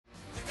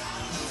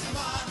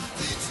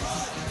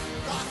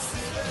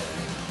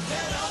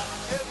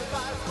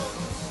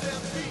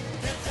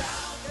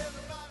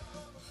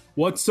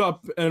What's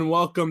up, and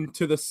welcome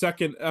to the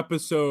second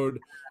episode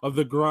of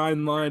the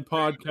Grind Line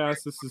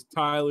podcast. This is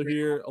Tyler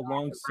here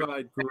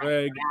alongside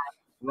Greg.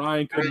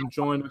 Ryan couldn't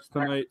join us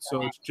tonight,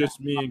 so it's just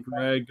me and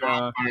Greg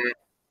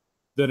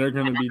that are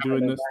going to be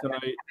doing this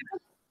tonight.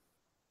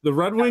 The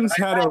Red Wings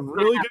had a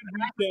really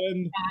good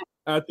weekend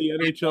at the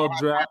NHL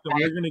draft, and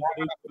we're going to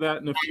get into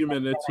that in a few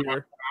minutes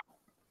here.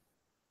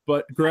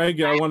 But,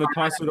 Greg, I want to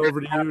toss it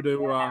over to you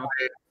to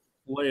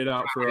lay it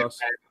out for us.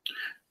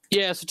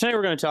 Yeah, so tonight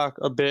we're going to talk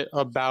a bit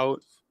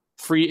about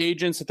free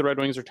agents that the Red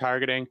Wings are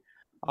targeting.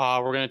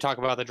 We're going to talk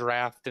about the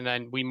draft, and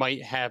then we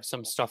might have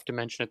some stuff to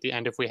mention at the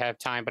end if we have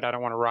time, but I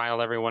don't want to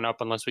rile everyone up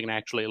unless we can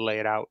actually lay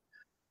it out.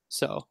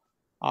 So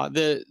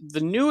the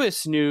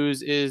newest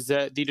news is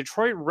that the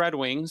Detroit Red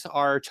Wings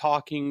are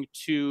talking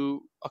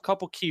to a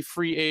couple key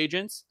free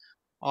agents.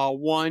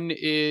 One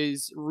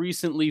is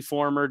recently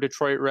former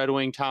Detroit Red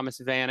Wing Thomas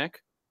Vanek,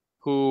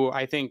 who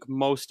I think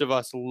most of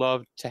us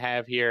loved to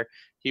have here.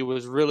 He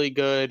was really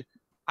good.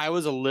 I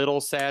was a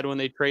little sad when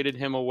they traded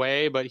him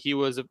away, but he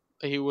was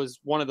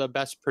one of the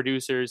best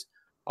producers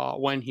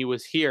when he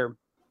was here.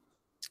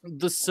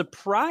 The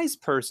surprise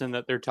person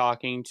that they're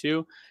talking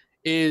to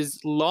is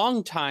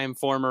longtime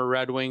former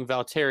Red Wing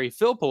Valtteri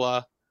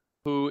Filppula,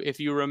 who, if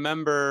you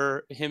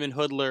remember, him and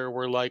Hoodler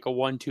were like a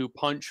 1-2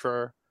 punch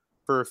for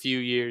a few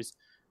years.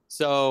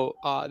 So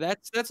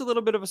that's a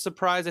little bit of a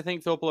surprise. I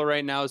think Filppula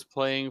right now is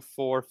playing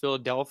for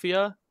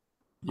Philadelphia.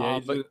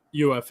 Yeah, he's a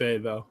UFA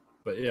though.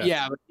 But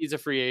but he's a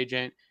free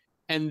agent.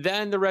 And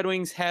then the Red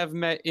Wings have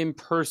met in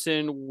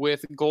person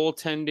with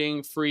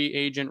goaltending free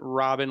agent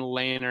Robin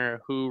Lehner,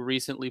 who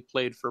recently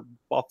played for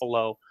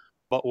Buffalo,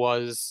 but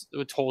was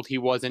told he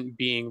wasn't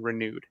being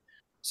renewed.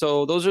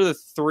 So those are the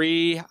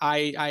three.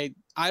 I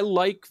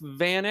like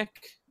Vanek.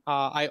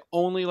 I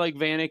only like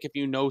Vanek if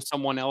you know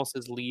someone else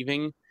is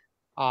leaving.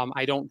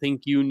 I don't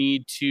think you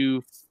need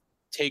to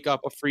take up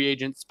a free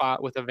agent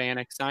spot with a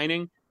Vanek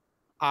signing.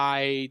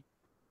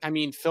 I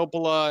mean,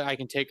 Filppula, I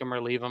can take him or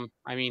leave him.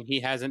 I mean,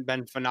 he hasn't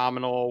been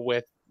phenomenal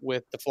with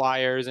the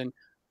Flyers. And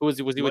was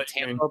he with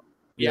Tampa?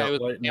 Yeah, he was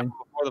with Tampa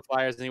before the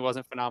Flyers, and he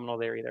wasn't phenomenal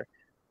there either.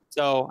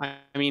 So,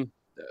 I mean,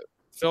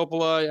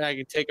 Filppula, I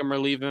can take him or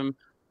leave him.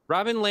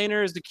 Robin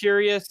Lehner is the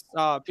curious.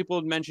 People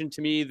had mentioned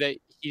to me that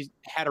he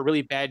had a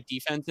really bad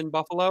defense in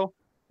Buffalo,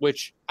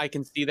 which I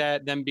can see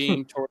that, them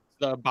being towards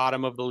the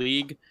bottom of the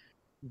league.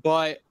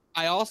 But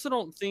I also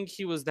don't think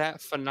he was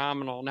that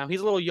phenomenal. Now, he's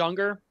a little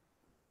younger.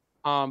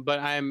 But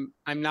I'm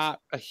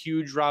not a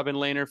huge Robin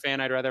Lehner fan.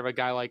 I'd rather have a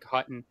guy like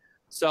Hutton.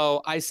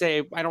 So I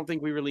say I don't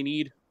think we really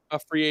need a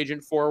free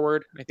agent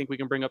forward. I think we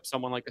can bring up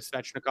someone like a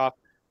Svechnikov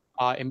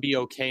and be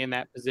okay in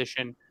that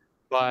position.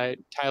 But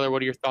Tyler,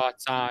 what are your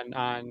thoughts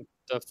on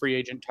the free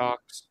agent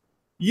talks?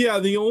 Yeah,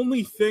 the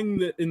only thing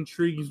that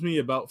intrigues me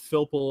about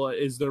Filppula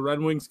is the Red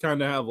Wings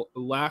kind of have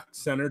lacked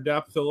center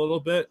depth a little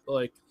bit.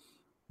 Like,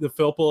 the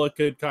Filppula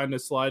could kind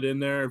of slide in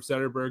there if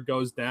Zetterberg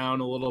goes down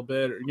a little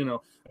bit. Or,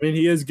 I mean,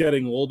 he is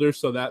getting older,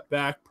 so that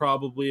back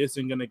probably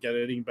isn't going to get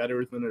any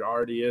better than it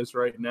already is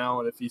right now.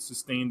 And if he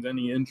sustains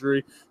any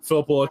injury,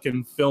 Filppula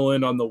can fill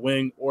in on the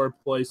wing or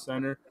play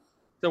center.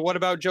 So what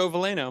about Joe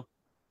Veleno?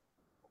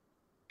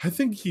 I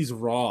think he's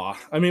raw.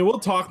 I mean, we'll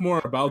talk more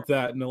about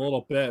that in a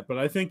little bit, but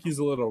I think he's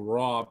a little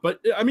raw.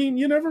 But, I mean,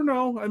 you never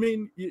know. I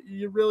mean,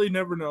 you really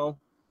never know.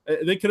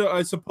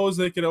 I suppose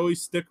they could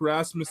always stick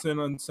Rasmussen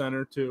on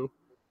center, too.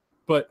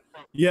 But,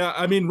 yeah,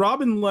 I mean,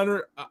 Robin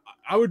Lehner,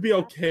 I would be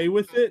okay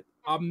with it.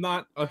 I'm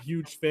not a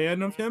huge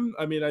fan of him.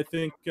 I mean, I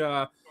think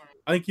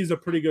he's a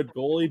pretty good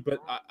goalie, but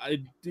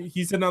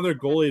he's another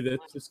goalie that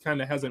just kind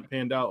of hasn't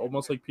panned out,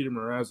 almost like Peter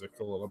Mrazek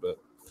a little bit.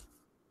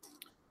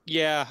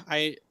 Yeah,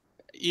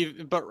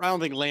 but I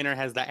don't think Lehner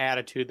has the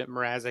attitude that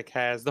Mrazek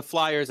has. The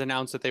Flyers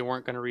announced that they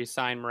weren't going to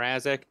re-sign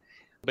Mrazek,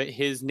 but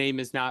his name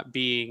is not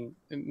being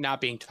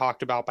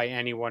talked about by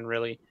anyone,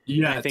 really.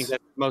 Yeah, I think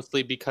that's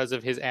mostly because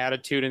of his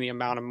attitude and the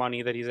amount of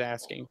money that he's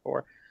asking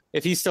for.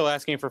 If he's still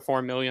asking for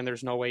 $4 million,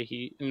 there's no way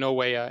a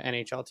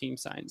NHL team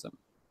signs him.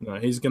 No,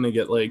 he's going to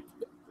get like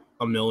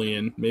 $1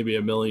 million, maybe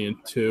 $1.2 million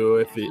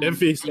if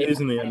he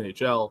stays in the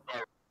NHL.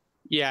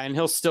 Yeah, and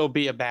he'll still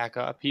be a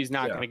backup. He's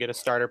not going to get a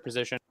starter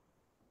position.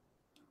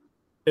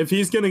 If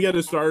he's going to get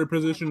a starter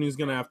position, he's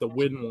going to have to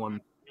win one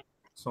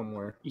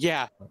somewhere.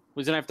 Yeah,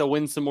 he's going to have to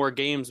win some more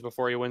games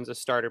before he wins a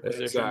starter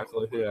position.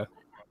 Exactly, yeah.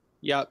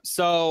 Yep.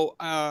 So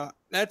I'm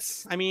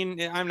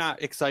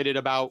not excited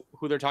about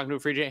who they're talking to a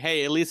free agent.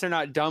 Hey, at least they're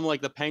not dumb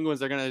like the Penguins.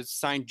 They're going to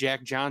sign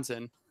Jack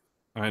Johnson.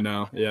 I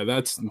know. Yeah,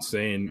 that's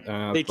insane.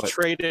 They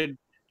traded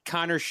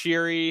Connor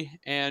Sheary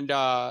and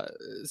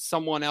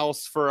someone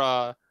else for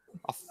a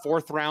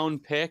fourth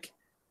round pick.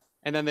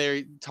 And then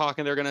they're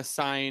going to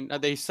sign,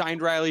 they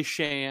signed Riley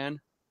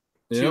Shan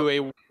to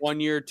a 1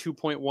 year,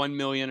 $2.1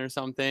 million or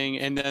something.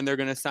 And then they're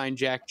going to sign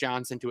Jack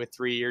Johnson to a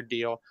 3-year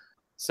deal.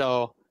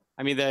 So,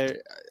 I mean,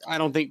 I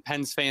don't think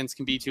Pens fans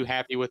can be too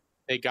happy with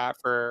what they got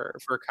for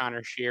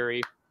Connor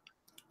Sheary.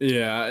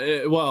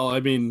 Yeah. Well, I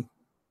mean,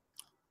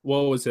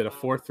 what was it? A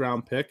 4th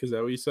round pick? Is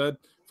that what you said?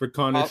 For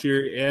Connor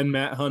Sheary and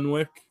Matt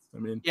Hunwick? I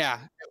mean, Yeah,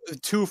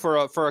 2 for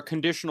a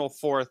conditional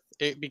fourth.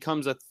 It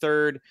becomes a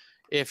third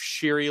if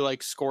Shiri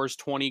like scores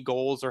 20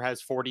 goals or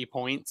has 40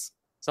 points,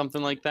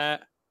 something like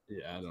that.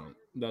 yeah, I don't.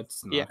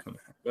 That's Yeah. not going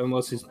to happen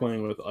unless he's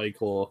playing with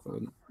Eichel.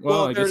 And,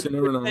 Well, I guess you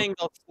never know. saying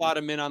they'll slot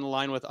him in on the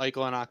line with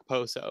Eichel and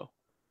Okposo.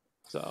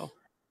 So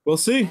We'll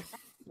see.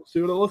 We'll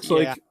see what it looks yeah.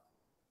 like.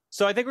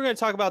 So I think we're going to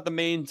talk about the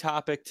main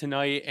topic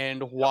tonight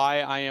and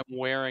why I am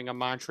wearing a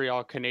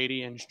Montreal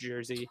Canadiens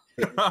jersey.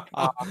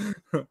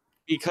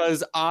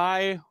 Because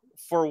I,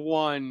 for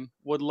one,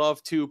 would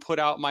love to put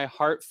out my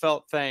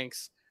heartfelt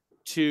thanks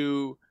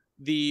to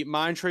the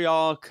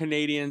Montreal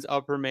Canadiens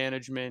upper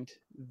management,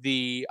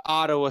 the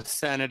Ottawa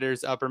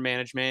Senators upper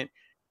management,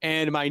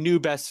 and my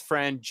new best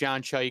friend,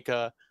 John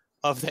Chaika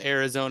of the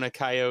Arizona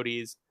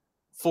Coyotes,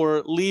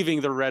 for leaving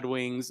the Red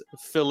Wings,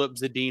 Philip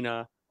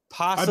Zadina,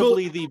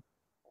 possibly the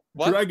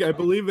what? Greg, I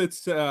believe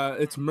it's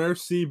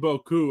merci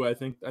beaucoup. I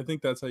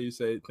think that's how you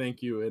say it.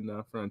 Thank you in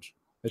French.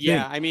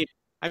 I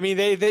mean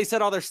they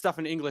said all their stuff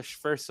in English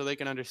first so they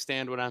can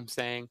understand what I'm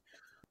saying.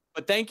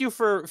 But thank you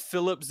for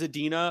Philip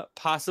Zadina,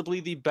 possibly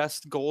the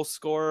best goal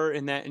scorer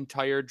in that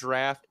entire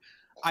draft.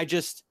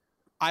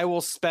 I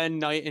will spend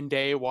night and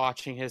day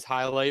watching his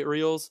highlight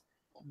reels.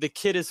 The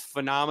kid is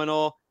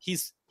phenomenal.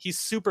 He's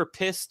super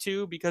pissed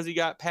too because he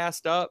got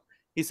passed up.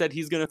 He said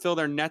he's going to fill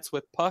their nets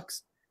with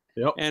pucks.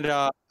 Yep. And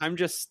I'm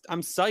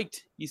psyched.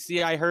 You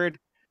see, I heard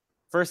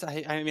first.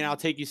 I mean, I'll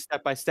take you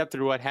step by step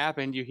through what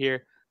happened. You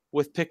hear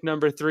with pick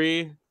number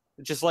 3,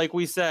 just like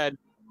we said,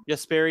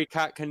 Jesperi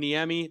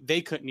Kotkaniemi.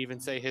 They couldn't even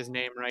say his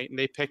name right, and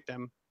they picked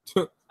him.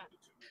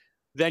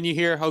 Then you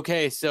hear,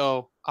 okay,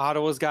 so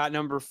Ottawa's got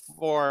number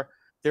 4.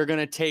 They're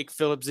gonna take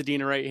Philip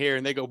Zadina right here,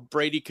 and they go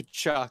Brady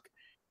Tkachuk,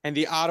 and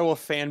the Ottawa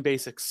fan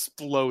base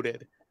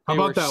exploded. How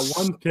about that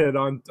one kid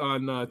on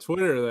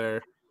Twitter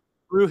there?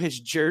 Threw his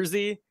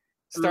jersey.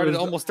 Started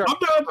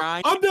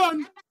crying. I'm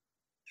done.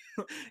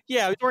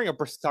 Yeah, he's wearing a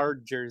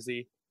Brassard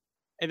jersey.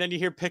 And then you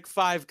hear pick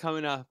 5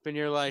 coming up, and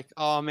you're like,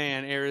 oh,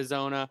 man,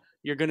 Arizona,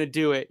 you're going to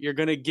do it. You're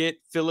going to get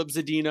Philip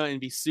Zadina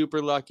and be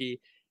super lucky.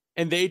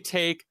 And they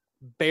take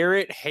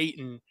Barrett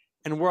Hayton.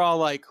 And we're all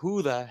like,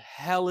 who the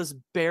hell is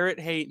Barrett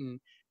Hayton?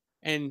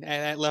 And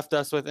that left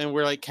us with, and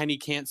we're like, Kenny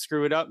can't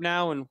screw it up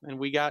now. And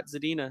we got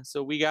Zadina.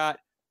 So we got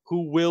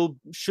who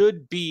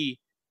should be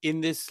in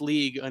this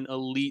league an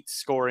elite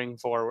scoring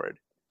forward.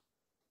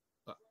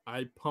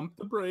 I pumped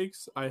the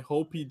brakes. I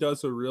hope he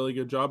does a really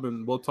good job,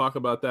 and we'll talk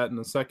about that in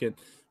a second.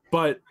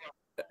 But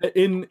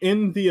in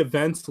the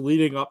events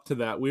leading up to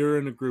that, we were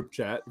in a group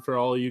chat. For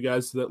all of you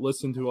guys that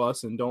listen to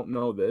us and don't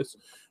know this,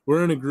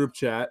 we're in a group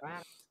chat,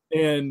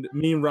 and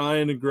me and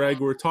Ryan and Greg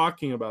were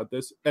talking about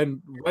this.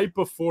 And right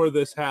before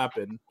this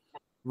happened,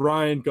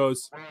 Ryan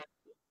goes,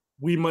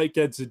 "We might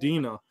get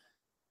Zadina,"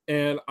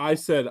 and I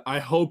said, "I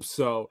hope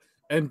so."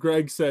 And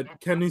Greg said,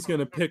 "Kenny's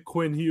gonna pick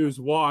Quinn Hughes.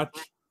 Watch."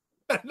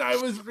 And I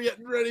was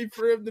getting ready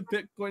for him to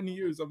pick Quinn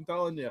Hughes. I'm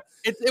telling you.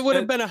 It would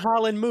have been a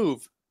Holland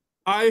move.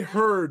 I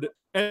heard,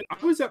 and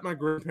I was at my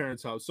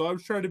grandparents' house, so I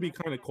was trying to be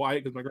kind of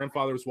quiet because my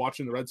grandfather was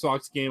watching the Red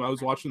Sox game. I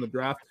was watching the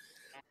draft.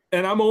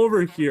 And I'm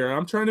over here.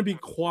 I'm trying to be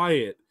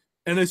quiet.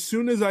 And as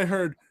soon as I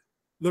heard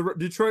the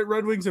Detroit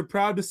Red Wings are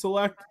proud to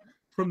select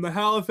from the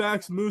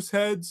Halifax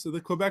Mooseheads of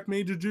the Quebec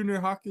Major Junior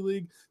Hockey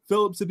League,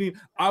 Philip Zadina,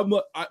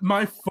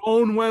 my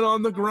phone went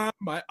on the ground.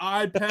 My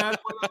iPad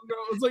went on the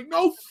ground. I was like,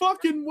 no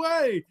fucking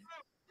way.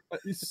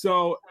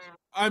 So,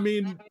 I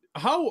mean,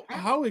 how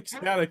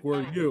ecstatic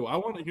were you? I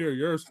want to hear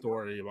your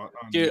story on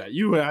that.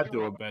 You had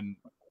to have been.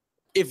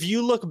 If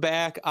you look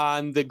back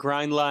on the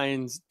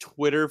Grindline's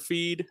Twitter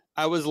feed,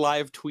 I was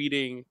live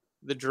tweeting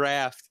the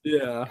draft.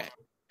 Yeah.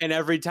 And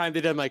every time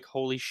they did, I'm like,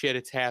 holy shit,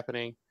 it's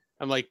happening.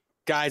 I'm like,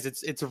 guys,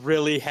 it's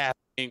really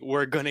happening.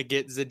 We're going to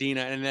get Zadina.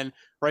 And then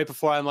right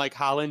before, I'm like,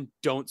 Holland,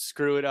 don't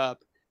screw it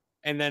up.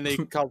 And then they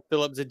called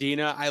Philip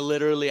Zadina.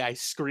 I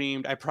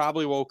screamed. I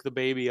probably woke the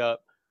baby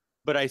up.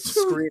 But I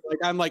screamed,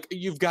 I'm like,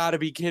 you've got to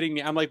be kidding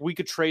me. I'm like, we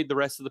could trade the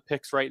rest of the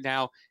picks right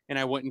now, and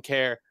I wouldn't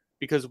care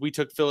because we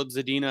took Philip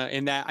Zadina.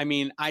 And that, I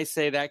mean, I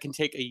say that can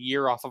take a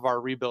year off of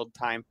our rebuild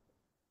time.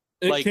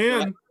 It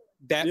can.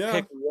 That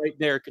pick right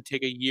there could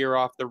take a year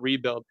off the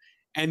rebuild.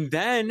 And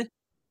then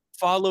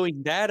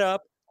following that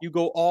up, you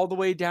go all the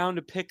way down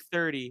to pick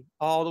 30,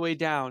 all the way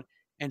down.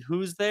 And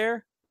who's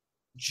there?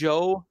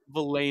 Joe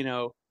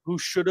Veleno, who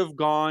should have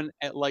gone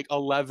at like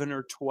 11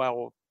 or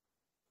 12,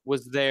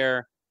 was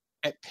there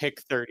at pick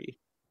 30.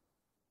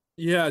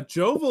 Yeah,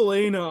 Joe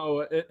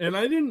Veleno, and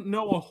I didn't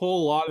know a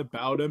whole lot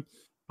about him,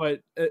 but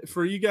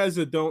for you guys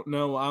that don't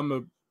know, I'm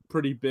a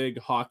pretty big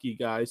hockey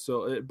guy,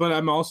 but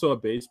I'm also a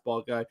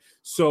baseball guy.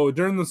 So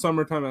during the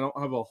summertime, I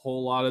don't have a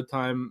whole lot of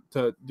time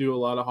to do a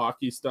lot of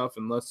hockey stuff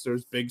unless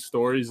there's big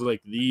stories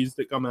like these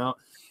that come out.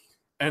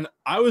 And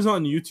I was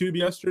on YouTube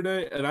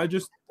yesterday, and I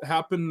just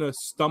happened to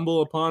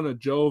stumble upon a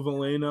Joe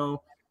Veleno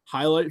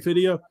highlight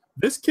video.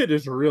 This kid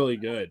is really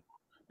good.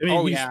 I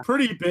mean, he's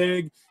pretty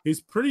big. He's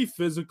pretty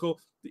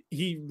physical.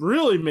 He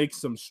really makes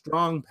some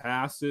strong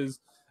passes.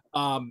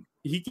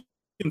 He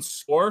can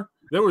score.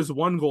 There was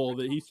one goal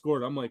that he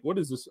scored. I'm like, what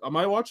is this? Am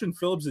I watching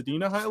Philip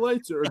Zadina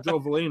highlights or Joe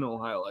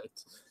Veleno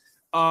highlights?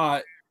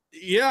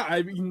 Yeah,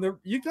 I mean,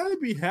 you got to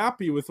be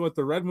happy with what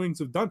the Red Wings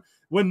have done.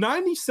 When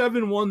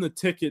 97 won the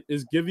ticket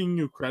is giving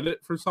you credit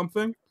for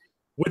something,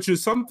 which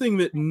is something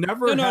that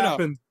never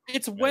happened. No.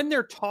 It's when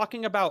they're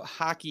talking about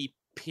hockey,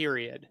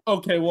 period.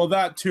 Okay, well,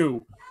 that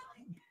too.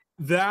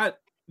 That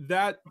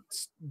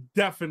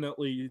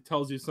definitely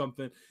tells you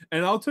something.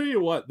 And I'll tell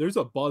you what, there's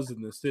a buzz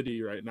in the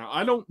city right now.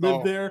 I don't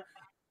live there.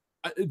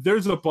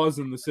 There's a buzz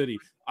in the city.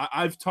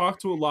 I've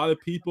talked to a lot of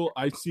people.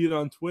 I see it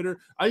on Twitter.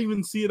 I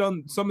even see it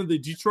on some of the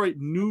Detroit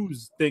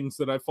news things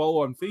that I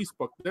follow on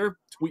Facebook.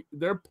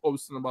 They're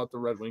posting about the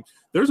Red Wings.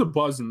 There's a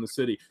buzz in the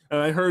city, and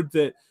I heard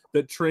that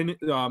training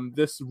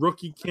this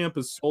rookie camp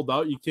is sold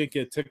out. You can't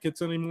get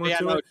tickets anymore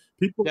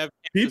it.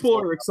 People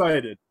are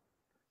excited.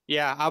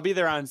 Yeah, I'll be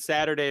there on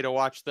Saturday to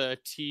watch the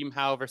Team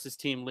Howe versus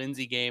Team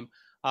Lindsay game.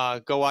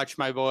 Go watch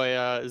my boy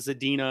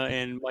Zadina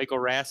and Michael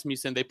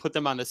Rasmussen. They put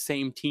them on the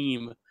same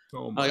team.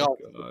 Oh my God.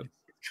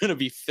 It's gonna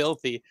be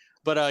filthy.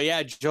 But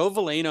yeah, Joe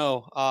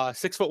Veleno,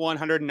 6'1",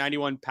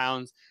 191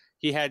 pounds.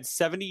 He had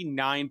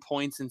 79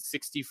 points in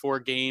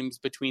 64 games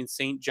between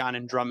St. John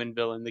and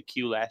Drummondville in the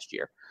Q last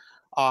year.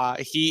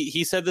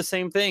 He said the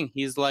same thing.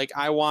 He's like,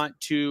 I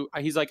want to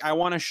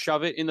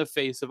shove it in the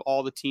face of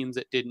all the teams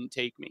that didn't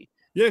take me.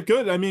 Yeah,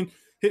 good. I mean,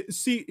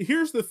 see,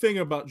 here's the thing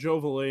about Joe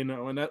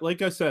Veleno, and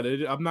like I said,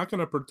 I'm not going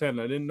to pretend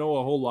I didn't know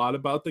a whole lot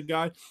about the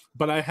guy,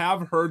 but I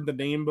have heard the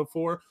name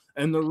before,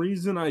 and the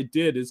reason I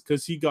did is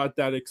because he got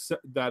that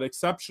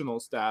exceptional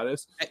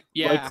status,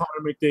 like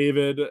Connor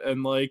McDavid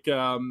and like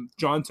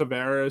John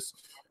Tavares,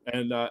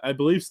 and I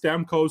believe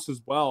Stamkos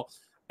as well,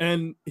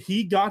 and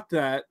he got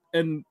that,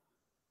 and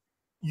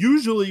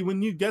usually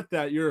when you get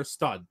that, you're a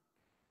stud.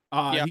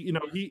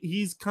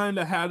 He's kind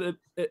of had it.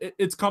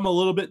 It's come a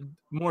little bit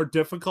more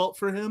difficult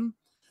for him,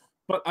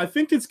 but I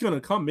think it's going to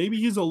come. Maybe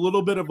he's a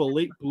little bit of a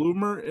late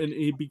bloomer, and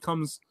he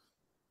becomes,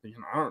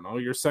 I don't know,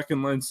 your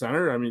second line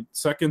center. I mean,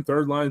 second,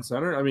 third line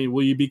center. I mean,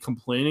 will you be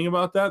complaining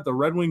about that? The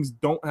Red Wings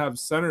don't have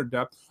center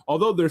depth,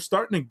 although they're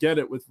starting to get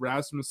it with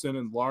Rasmussen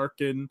and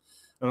Larkin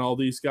and all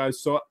these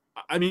guys. So,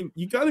 I mean,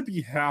 you got to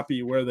be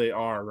happy where they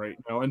are right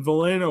now. And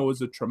Veleno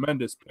was a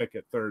tremendous pick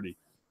at 30.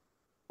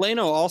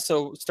 Veleno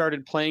also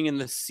started playing in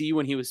the C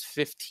when he was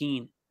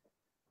 15,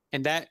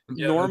 and that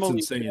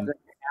normally doesn't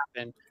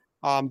happen.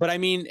 But I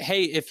mean,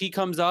 hey, if he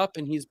comes up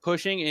and he's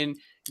pushing and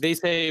they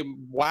say,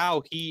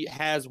 wow, he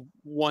has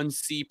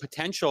 1C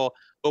potential,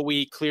 but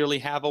we clearly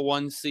have a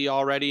 1C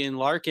already in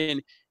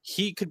Larkin,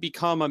 he could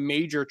become a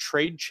major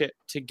trade chip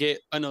to get,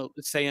 an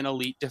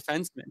elite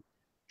defenseman.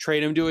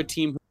 Trade him to a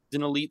team who's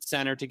an elite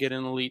center to get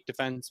an elite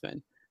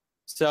defenseman.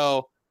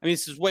 So, I mean,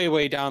 this is way,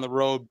 way down the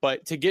road,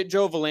 but to get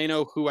Joe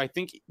Veleno, who I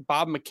think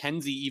Bob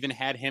McKenzie even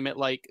had him at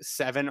like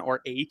 7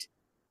 or 8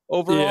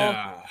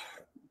 overall,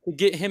 to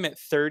get him at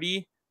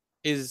 30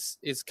 is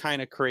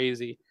kind of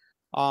crazy.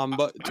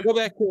 But to go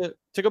back to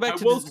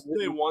I will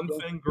say one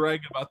thing, Greg,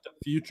 about the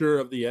future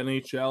of the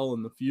NHL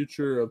and the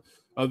future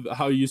of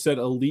how you said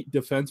elite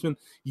defensemen.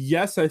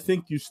 Yes, I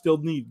think you still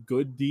need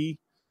good D,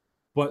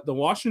 but the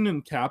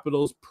Washington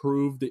Capitals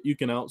proved that you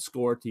can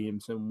outscore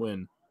teams and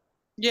win.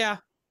 Yeah.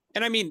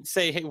 And I mean,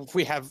 say, hey, if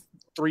we have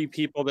 3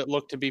 people that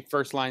look to be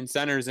first line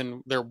centers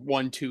and they're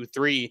 1, 2,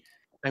 3,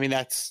 I mean,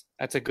 that's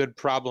a good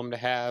problem to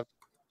have.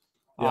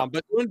 Yeah.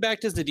 But going back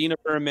to Zadina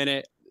for a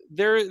minute,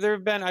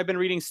 I've been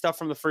reading stuff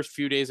from the first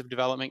few days of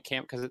development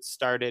camp because it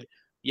started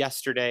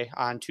yesterday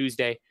on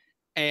Tuesday,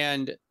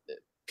 and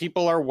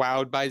people are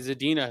wowed by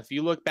Zadina. If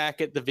you look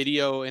back at the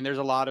video, and there's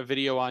a lot of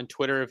video on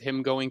Twitter of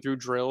him going through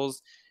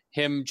drills,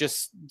 him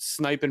just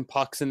sniping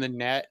pucks in the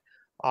net.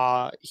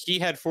 He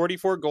had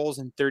 44 goals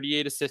and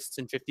 38 assists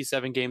in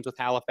 57 games with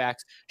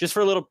Halifax. Just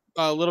for a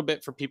little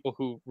bit for people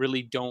who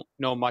really don't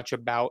know much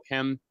about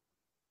him,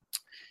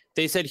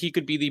 they said he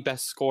could be the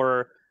best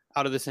scorer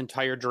out of this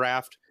entire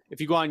draft. If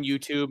you go on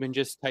YouTube and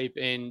just type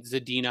in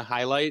Zadina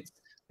highlights,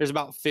 there's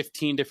about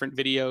 15 different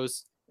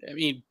videos. I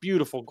mean,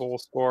 beautiful goal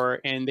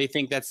scorer, and they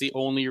think that's the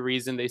only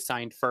reason they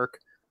signed Ferk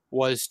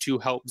was to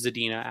help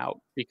Zadina out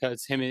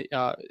because him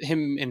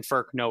and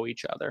Ferk know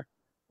each other.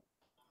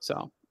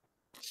 So.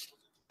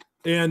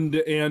 And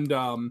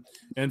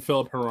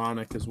Philip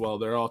Hronek as well.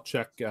 They're all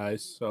Czech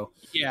guys. So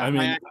yeah, I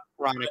mean,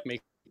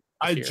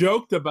 I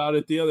joked about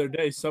it the other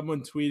day.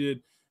 Someone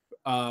tweeted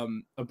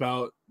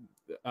about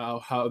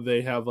how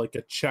they have like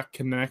a Czech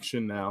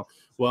connection now.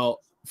 Well,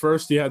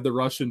 first you had the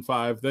Russian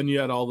 5, then you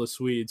had all the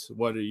Swedes.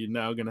 What are you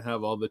now going to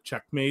have all the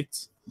Czech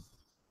mates?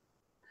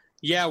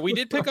 Yeah, we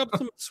did pick up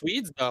some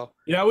Swedes though.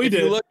 Yeah, we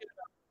did.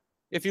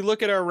 If you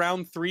look at our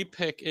round 3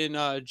 pick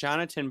in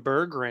Jonathan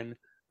Berggren.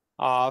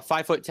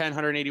 5'10",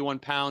 181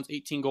 pounds,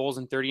 18 goals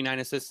and 39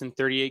 assists in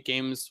 38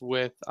 games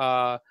with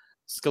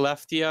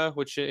Skellefteå,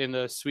 which in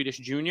the Swedish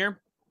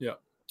junior. Yeah.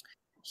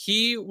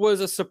 He was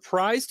a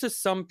surprise to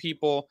some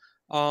people,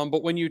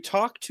 but when you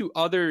talk to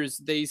others,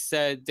 they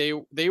said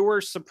they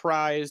were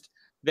surprised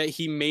that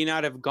he may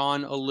not have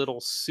gone a little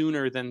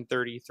sooner than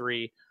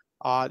 33.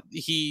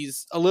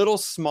 He's a little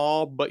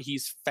small, but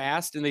he's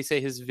fast, and they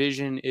say his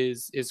vision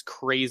is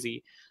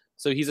crazy.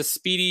 So he's a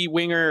speedy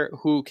winger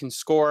who can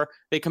score.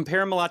 They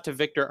compare him a lot to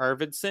Victor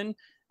Arvidsson,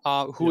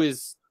 who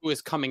is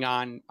coming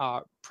on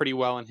pretty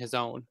well in his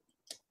own.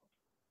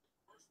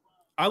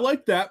 I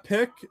like that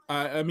pick.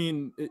 I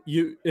mean,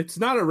 it's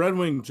not a Red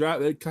Wing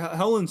draft.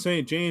 Helen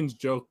St. James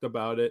joked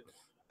about it.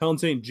 Helen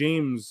St.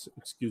 James,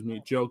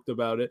 joked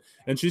about it,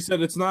 and she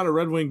said it's not a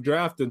Red Wing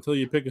draft until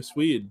you pick a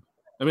Swede.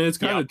 I mean, it's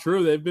kind of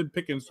true. They've been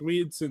picking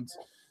Swedes since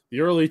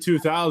the early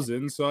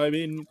 2000s. So I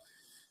mean,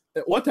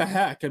 what the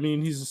heck? I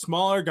mean, he's a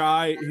smaller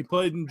guy. He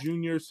played in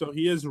junior, so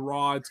he is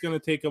raw. It's going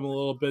to take him a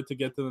little bit to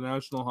get to the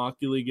National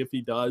Hockey League if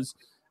he does.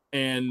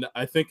 And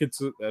I think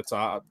it's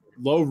a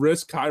low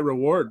risk, high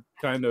reward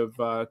kind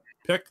of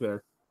pick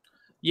there.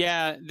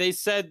 Yeah, they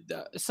said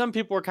some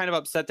people were kind of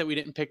upset that we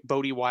didn't pick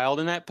Bodie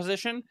Wild in that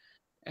position.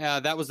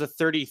 That was the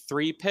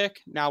 33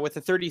 pick. Now with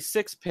the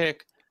 36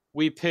 pick,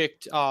 we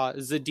picked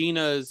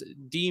Zadina's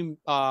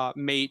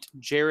mate,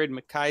 Jared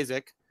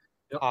McIsaac,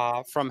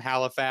 from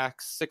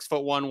Halifax,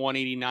 6'1",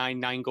 189,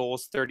 9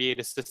 goals, 38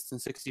 assists in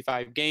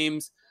 65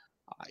 games.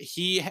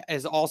 He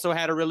has also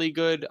had a really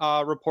good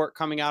report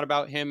coming out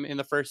about him in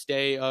the first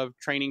day of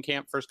training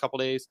camp, first couple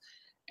days.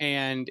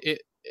 And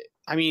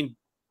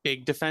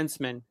big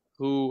defenseman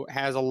who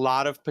has a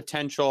lot of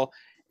potential.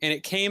 And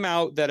it came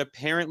out that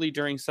apparently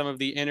during some of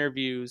the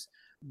interviews,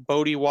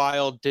 Bodie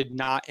Wild did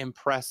not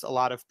impress a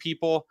lot of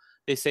people.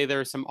 They say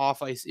there are some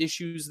off-ice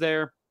issues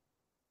there,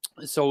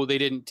 so they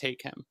didn't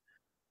take him.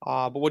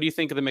 But what do you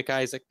think of the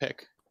McIsaac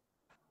pick?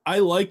 I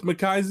like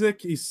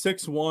McIsaac. He's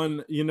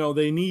 6'1". You know,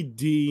 they need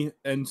D.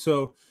 And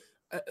so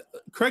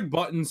Craig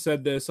Button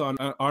said this on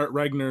Art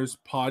Regner's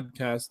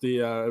podcast,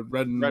 the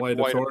Red and White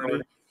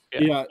Authority.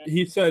 Yeah,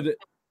 he said,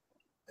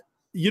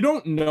 you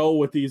don't know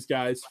with these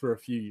guys for a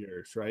few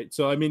years, right?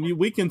 So, I mean,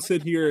 we can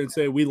sit here and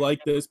say, we like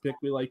this pick,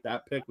 we like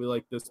that pick, we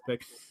like this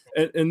pick.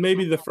 And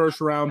maybe the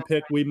first round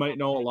pick we might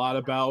know a lot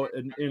about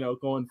and,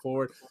 going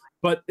forward.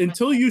 But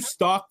until you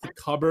stock the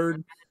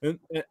cupboard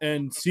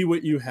and see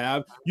what you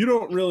have, you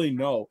don't really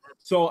know.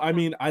 So, I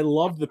mean, I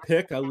love the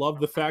pick. I love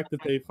the fact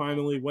that they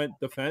finally went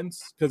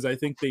defense because I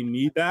think they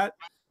need that.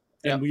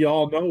 And we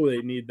all know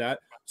they need that.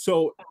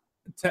 So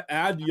to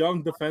add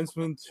young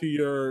defensemen to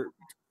your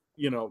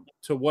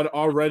to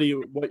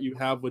what you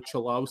have with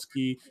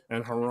Cholowski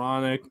and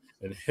Hronek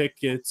and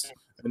Hicketts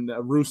and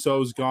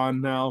Russo's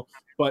gone now.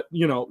 But,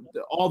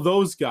 all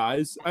those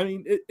guys, I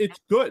mean, it's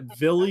good.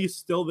 Villy's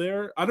still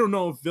there. I don't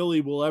know if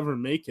Villy will ever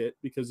make it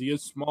because he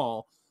is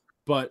small.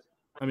 But,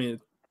 I mean,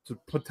 it's a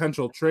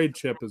potential trade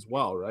chip as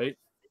well, right?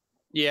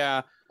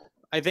 Yeah.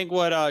 I think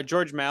what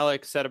George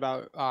Malik said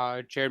about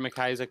Jared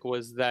McIsaac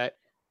was that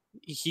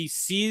he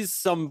sees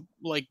some,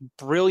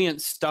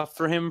 brilliant stuff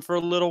for him for a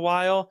little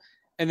while,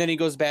 and then he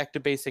goes back to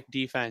basic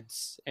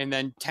defense. And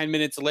then 10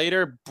 minutes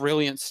later,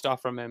 brilliant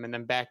stuff from him, and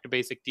then back to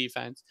basic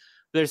defense.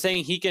 They're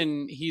saying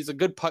he's a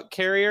good puck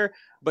carrier,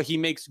 but he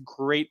makes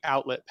great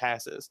outlet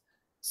passes.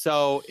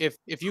 So if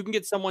you can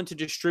get someone to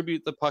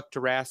distribute the puck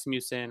to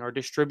Rasmussen or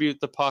distribute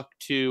the puck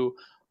to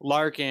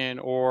Larkin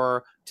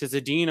or to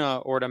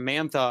Zadina or to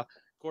Mantha,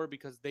 score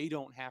because they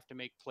don't have to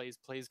make plays.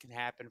 Plays can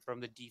happen from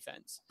the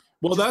defense.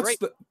 Well,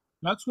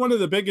 that's one of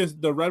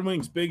the Red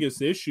Wings'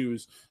 biggest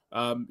issues.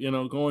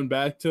 Going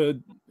back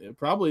to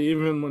probably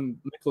even when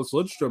Nicholas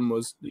Lidstrom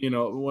was,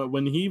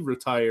 when he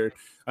retired.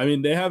 I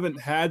mean, they haven't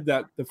had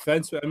that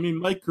defense. I mean,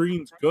 Mike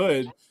Green's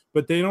good,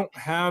 but they don't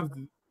have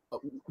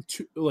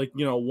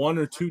one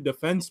or two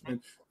defensemen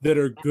that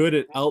are good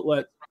at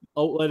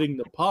outletting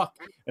the puck,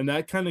 and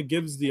that kind of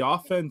gives the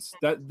offense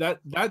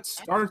that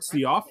starts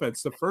the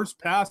offense. The first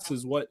pass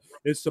is what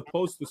is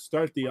supposed to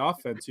start the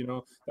offense.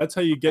 That's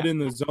how you get in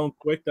the zone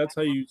quick. That's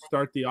how you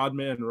start the odd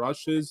man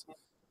rushes.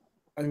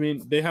 I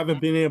mean, they haven't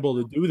been able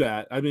to do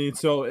that. I mean,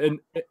 so and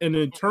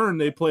in turn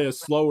they play a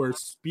slower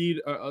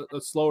speed, a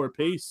slower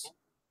pace.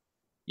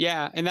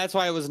 Yeah, and that's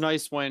why it was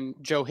nice when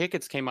Joe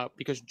Hicketts came up,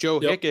 because Joe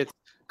Hicketts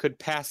could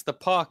pass the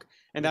puck,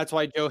 and that's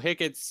why Joe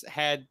Hicketts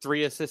had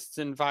 3 assists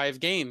in 5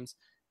 games,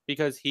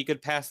 because he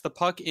could pass the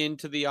puck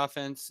into the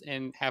offense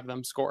and have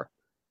them score,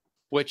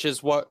 which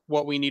is what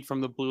we need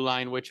from the blue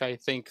line, which I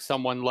think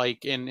someone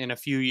like in a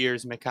few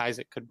years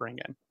McIsaac could bring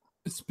in.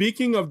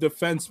 Speaking of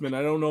defensemen,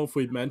 I don't know if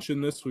we've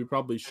mentioned this. We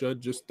probably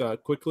should just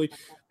quickly.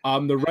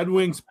 The Red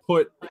Wings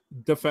put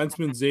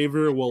defenseman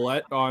Xavier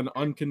Ouellet on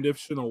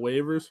unconditional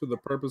waivers for the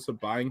purpose of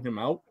buying him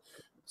out.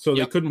 So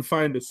they couldn't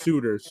find a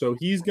suitor. So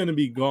he's going to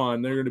be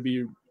gone. They're going to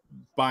be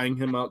buying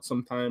him out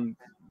sometime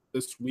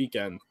this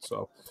weekend.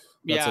 So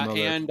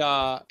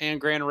and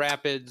Grand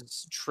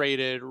Rapids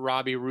traded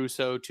Robbie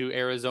Russo to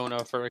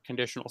Arizona for a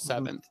conditional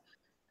 7th.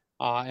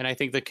 And I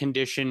think the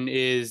condition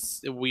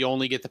is we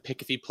only get the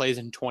pick if he plays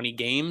in 20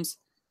 games,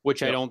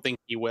 which I don't think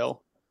he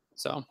will.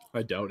 So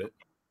I doubt it.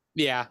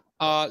 Yeah.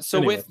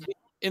 Anyway.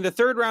 In the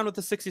 3rd round with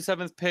the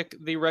 67th pick,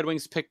 the Red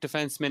Wings picked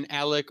defenseman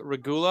Alec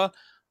Regula.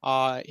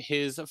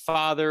 His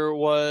father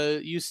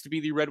used to be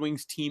the Red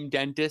Wings team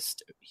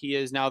dentist. He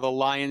is now the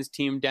Lions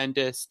team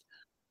dentist.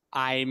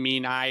 I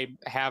mean, I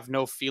have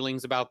no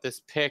feelings about this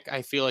pick.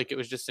 I feel like it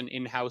was just an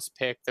in-house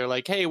pick. They're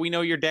like, hey, we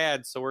know your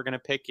dad, so we're going to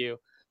pick you.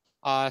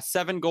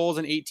 7 goals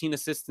and 18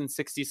 assists in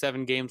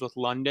 67 games with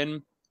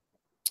London.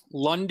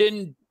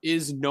 London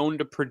is known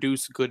to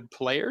produce good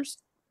players.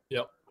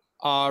 Yep.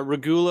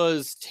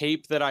 Regula's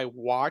tape that I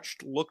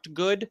watched looked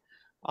good.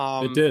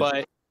 It did.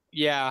 But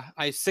yeah,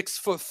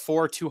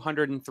 6'4",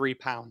 203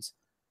 pounds.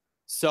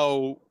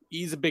 So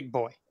he's a big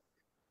boy.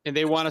 And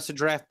they want us to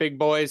draft big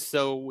boys,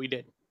 so we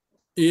did.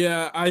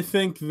 Yeah, I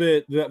think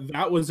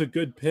that was a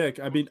good pick.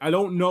 I mean, I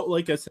don't know,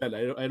 like I said,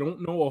 I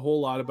don't know a whole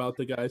lot about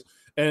the guys.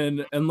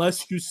 And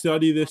unless you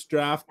study this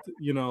draft,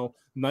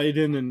 night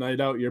in and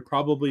night out, you're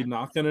probably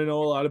not going to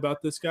know a lot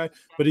about this guy.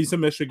 But he's a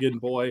Michigan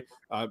boy.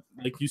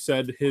 Like you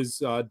said,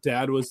 his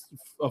dad was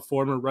a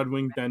former Red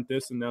Wing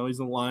dentist, and now he's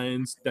a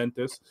Lions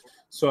dentist.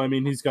 So, I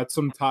mean, he's got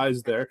some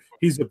ties there.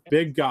 He's a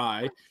big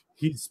guy.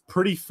 He's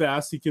pretty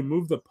fast. He can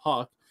move the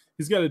puck.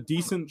 He's got a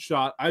decent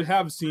shot. I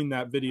have seen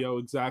that video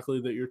exactly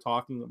that you're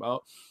talking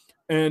about.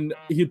 And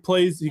he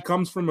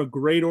comes from a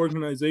great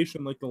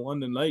organization like the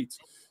London Knights.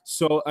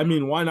 So, I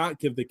mean, why not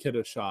give the kid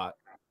a shot?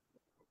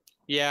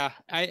 Yeah.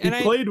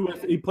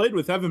 He played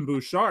with Evan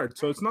Bouchard,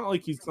 so it's not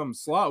like he's some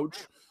slouch.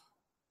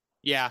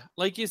 Yeah.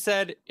 Like you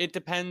said, it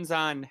depends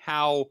on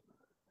how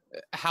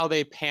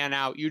they pan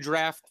out. You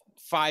draft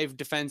 5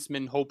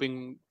 defensemen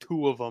hoping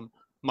 2 of them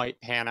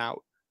might pan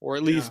out, or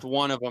at least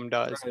one of them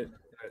does. Right.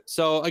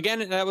 So,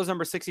 again, that was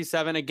number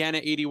 67. Again,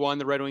 at 81,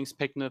 the Red Wings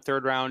picked in the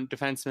 3rd round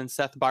defenseman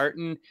Seth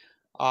Barton,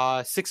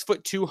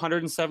 6'2",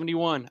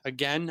 171.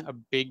 Again, a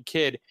big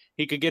kid.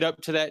 He could get up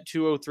to that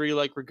 203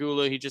 like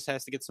Regula. He just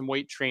has to get some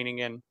weight training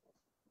in.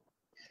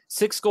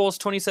 6 goals,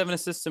 27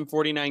 assists in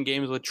 49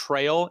 games with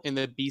Trail in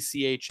the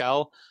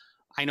BCHL.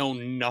 I know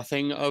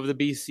nothing of the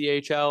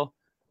BCHL.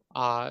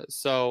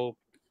 So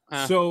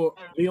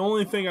the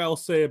only thing I'll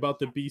say about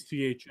the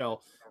BCHL,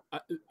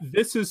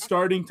 this is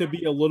starting to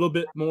be a little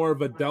bit more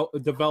of a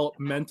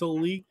developmental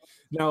league.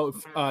 Now,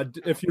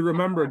 if you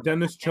remember,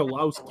 Dennis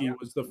Cholowski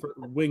was the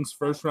Wings'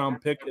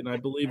 first-round pick, and I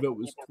believe it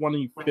was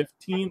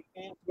 2015,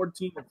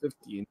 14 or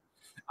 15.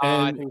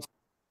 And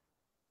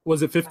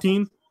was it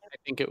 15? I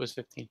think it was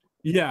 15.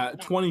 Yeah,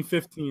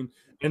 2015.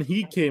 And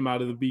he came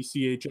out of the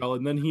BCHL,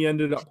 and then he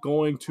ended up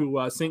going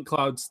to St.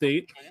 Cloud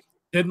State.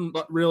 Didn't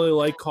really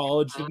like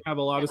college, didn't have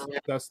a lot of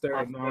success there,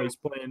 and now he's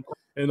playing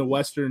in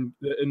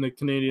the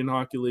Canadian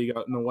Hockey League,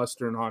 out in the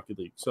Western Hockey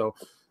League. So,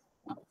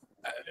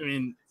 I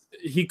mean,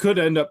 he could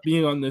end up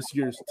being on this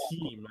year's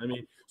team. I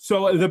mean,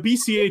 so the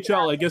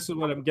BCHL, I guess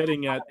what I'm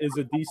getting at, is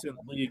a decent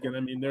league, and I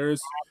mean, there's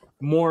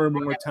more and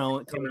more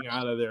talent coming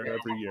out of there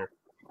every year.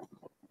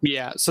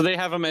 Yeah, so they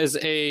have him as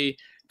a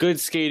good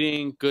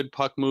skating, good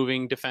puck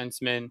moving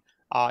defenseman.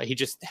 He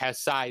just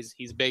has size.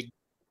 He's big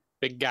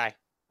guy.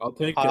 I'll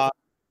take it.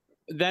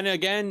 Then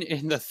again,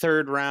 in the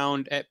 3rd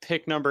round at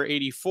pick number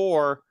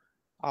 84,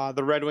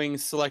 the Red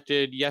Wings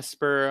selected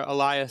Jesper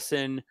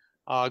Eliasson,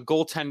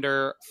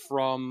 goaltender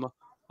from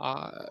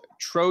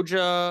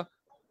Troja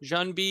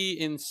Ljungby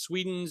in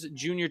Sweden's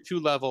Junior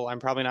 2 level. I'm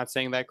probably not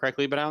saying that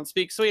correctly, but I don't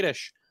speak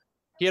Swedish.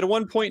 He had a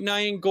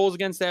 1.9 goals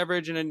against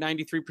average and a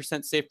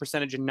 93% save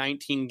percentage in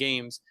 19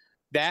 games.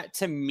 That,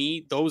 to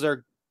me, those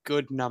are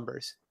good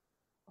numbers.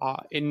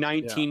 In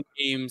 19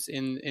 games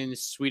in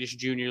Swedish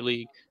Junior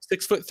League,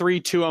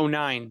 6'3",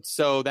 209.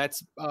 So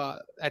that's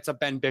a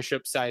Ben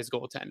Bishop size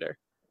goaltender.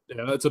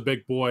 Yeah, that's a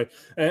big boy.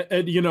 And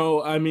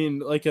I mean,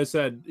 like I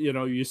said,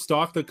 you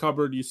stock the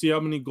cupboard, you see how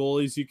many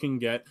goalies you can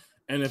get,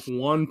 and if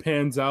one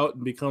pans out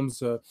and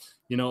becomes a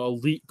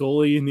elite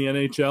goalie in the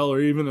NHL, or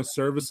even a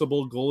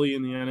serviceable goalie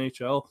in the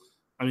NHL,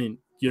 I mean,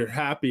 you're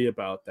happy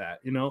about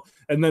that,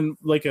 And then,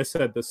 like I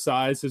said, the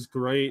size is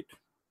great.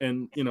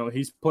 And,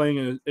 he's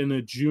playing in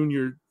a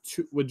junior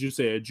two, would you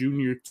say a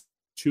junior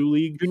 2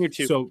 league? Junior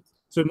 2.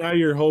 So now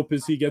your hope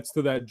is he gets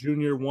to that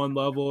junior 1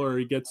 level, or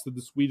he gets to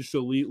the Swedish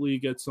Elite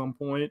League at some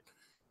point.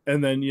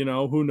 And then,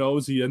 who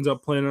knows, he ends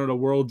up playing on a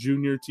world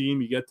junior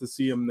team. You get to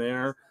see him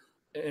there.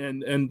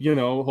 And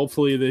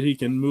hopefully that he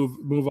can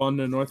move on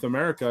to North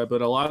America.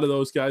 But a lot of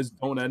those guys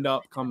don't end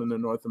up coming to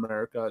North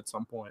America at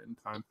some point in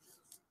time.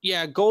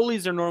 Yeah,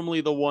 goalies are normally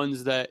the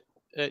ones that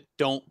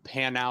don't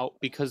pan out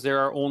because there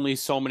are only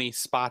so many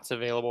spots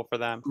available for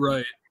them.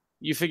 Right.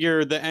 You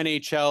figure the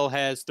NHL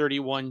has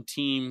 31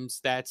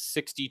 teams, that's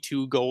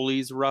 62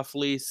 goalies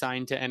roughly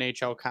signed to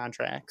NHL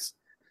contracts.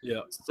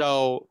 Yeah.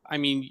 So, I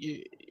mean,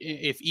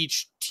 if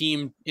each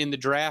team in the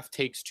draft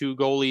takes 2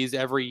 goalies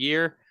every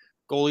year,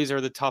 goalies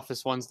are the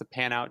toughest ones to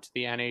pan out to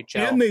the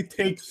NHL. And they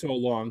take so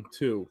long,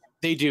 too.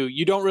 They do.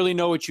 You don't really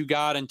know what you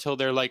got until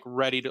they're,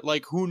 ready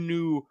to... who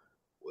knew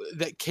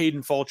that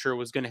Caden Fulcher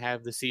was going to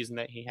have the season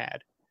that he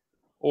had?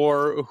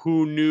 Or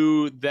who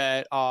knew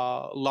that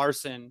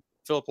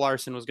Philip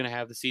Larson was going to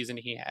have the season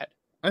he had?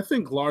 I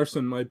think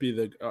Larson might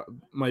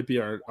be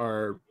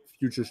our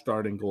future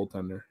starting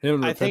goaltender.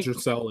 Him or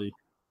Petrozelli.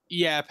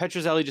 Yeah,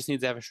 Petrozelli just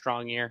needs to have a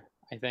strong year,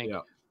 I think.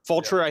 Yeah.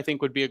 Fulcher, I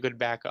think, would be a good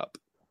backup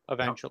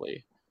eventually.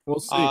 Yeah. We'll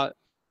see.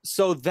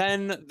 So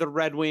then the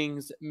Red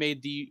Wings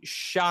made the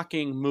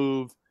shocking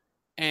move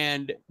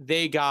and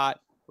they got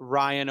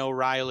Ryan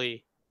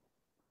O'Reilly,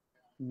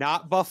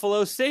 not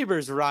Buffalo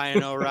Sabres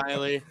Ryan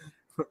O'Reilly.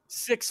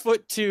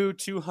 6'2",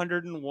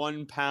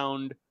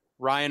 201-pound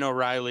Ryan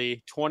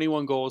O'Reilly,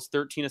 21 goals,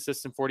 13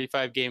 assists in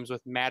 45 games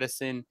with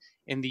Madison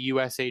in the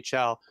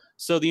USHL.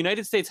 So the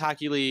United States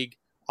Hockey League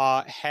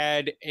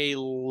had a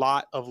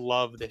lot of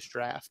love this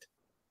draft.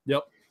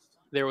 Yep.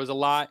 There was a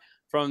lot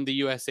from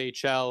the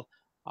USHL.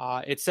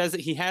 It says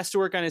that he has to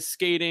work on his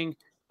skating,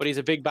 but he's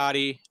a big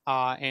body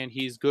and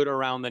he's good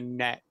around the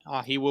net.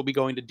 He will be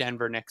going to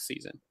Denver next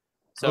season.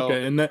 So,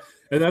 okay, and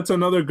that's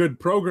another good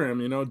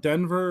program. You know,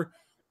 Denver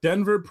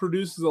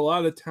produces a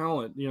lot of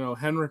talent. You know,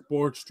 Henrik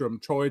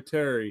Borgstrom, Troy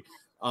Terry.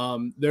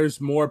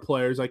 There's more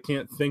players I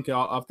can't think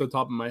off the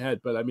top of my head,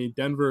 but I mean,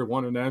 Denver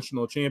won a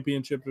national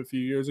championship a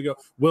few years ago.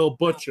 Will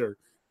Butcher,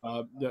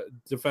 the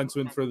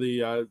defenseman for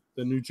the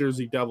New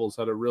Jersey Devils,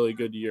 had a really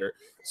good year.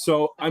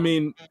 So, I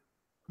mean,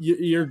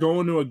 you're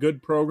going to a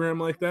good program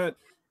like that.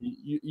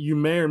 You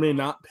may or may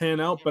not pan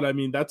out, but I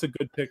mean, that's a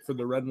good pick for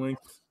the Red Wings,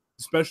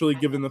 especially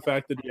given the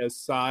fact that he has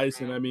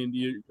size. And I mean,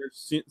 you're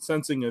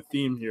sensing a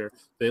theme here.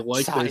 They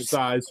like their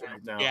size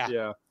right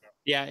now.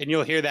 Yeah, and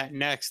you'll hear that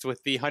next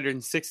with the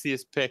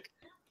 160th pick.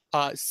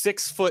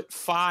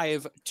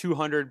 6'5",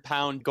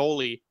 200-pound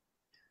goalie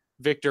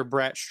Victor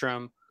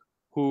Brattstrom,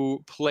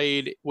 who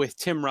played with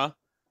Timrå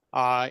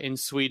in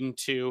Sweden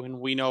too, and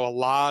we know a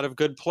lot of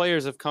good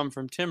players have come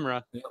from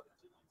Timrå. Yep.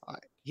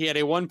 He had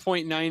a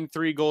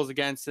 1.93 goals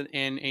against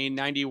and a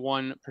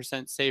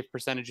 91% save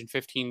percentage in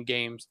 15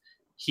 games.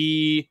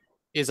 He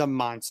is a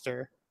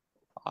monster.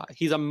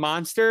 He's a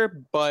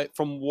monster, but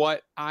from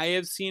what I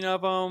have seen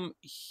of him,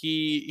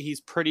 he's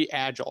pretty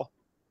agile.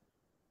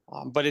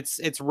 But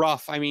it's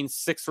rough. I mean,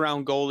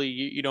 6th-round goalie,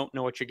 you don't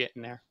know what you're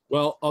getting there.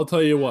 Well, I'll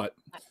tell you what.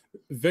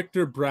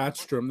 Victor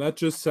Brattstrom, that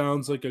just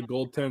sounds like a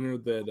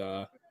goaltender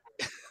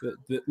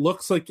that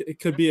looks like it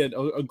could be a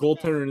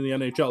goaltender in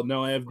the NHL.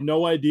 Now, I have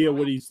no idea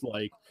what he's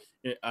like.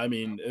 I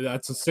mean,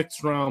 that's a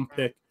 6th-round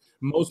pick.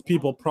 Most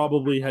people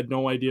probably had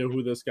no idea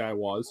who this guy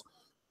was.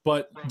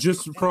 But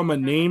just from a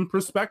name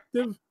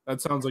perspective,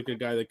 that sounds like a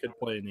guy that could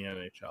play in the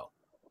NHL.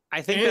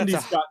 I think and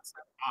he's got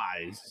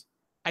eyes.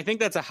 I think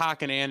that's a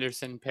Håkan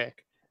Andersson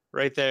pick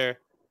right there.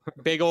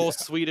 Big old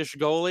Swedish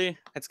goalie.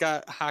 It's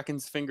got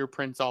Håkan's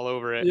fingerprints all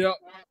over it. Yep,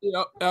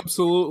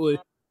 absolutely.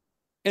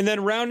 And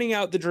then rounding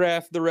out the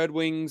draft, the Red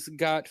Wings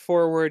got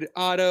forward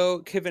Otto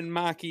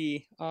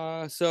Kivenmaki.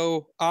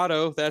 So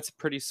Otto, that's a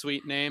pretty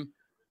sweet name.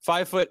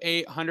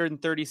 5'8",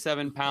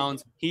 137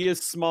 pounds. He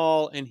is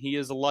small and he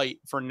is light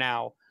for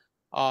now.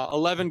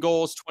 11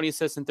 goals, 20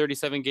 assists in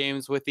 37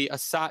 games with the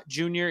Asat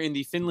Junior in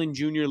the Finland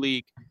Junior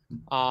League.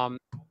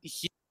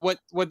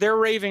 What they're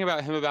raving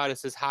about him about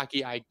is his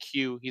hockey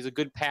IQ. He's a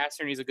good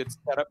passer and he's a good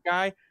setup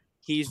guy.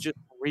 He's just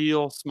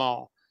real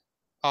small.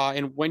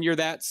 And when you're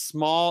that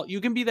small,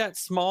 you can be that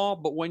small,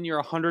 but when you're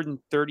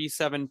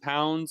 137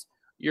 pounds,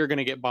 you're going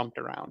to get bumped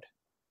around.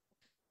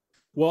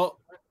 Well,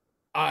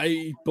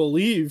 I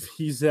believe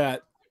he's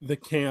at the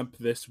camp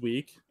this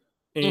week.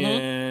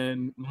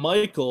 And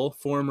Michael,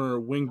 former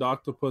Winged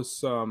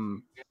Octopus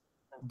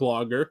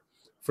blogger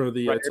for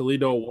the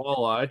Toledo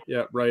Walleye,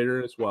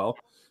 writer as well,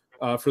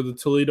 for the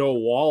Toledo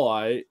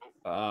Walleye,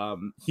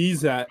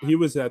 he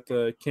was at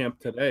the camp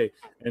today,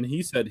 and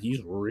he said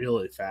he's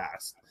really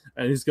fast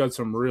and he's got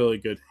some really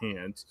good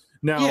hands.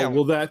 Now,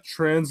 will that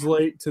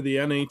translate to the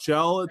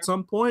NHL at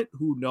some point?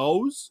 Who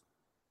knows?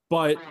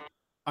 But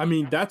I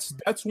mean, that's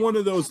one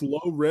of those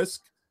low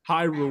risk,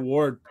 high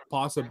reward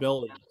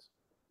possibilities.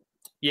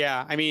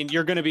 Yeah, I mean,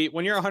 you're going to be,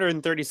 when you're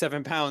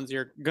 137 pounds,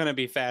 you're going to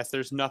be fast.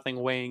 There's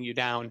nothing weighing you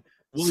down.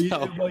 Well,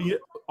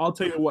 I'll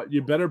tell you what,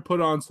 you better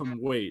put on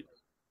some weight.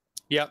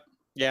 Yep.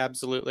 Yeah,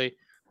 absolutely.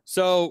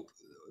 So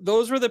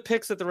those were the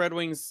picks that the Red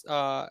Wings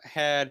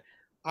had.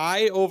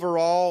 I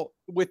overall,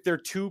 with their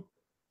 2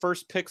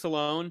 first picks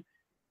alone,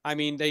 I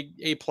mean, they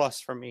A+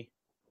 for me.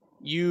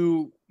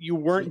 You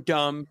weren't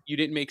dumb. You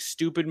didn't make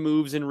stupid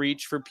moves and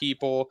reach for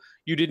people.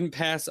 You didn't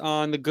pass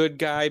on the good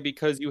guy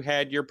because you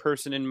had your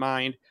person in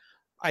mind.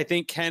 I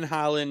think Ken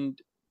Holland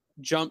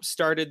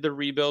jump-started the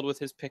rebuild with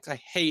his picks. I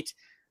hate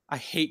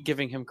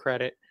giving him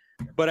credit,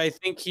 but I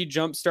think he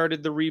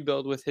jump-started the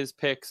rebuild with his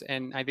picks,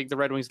 and I think the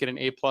Red Wings get an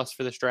A+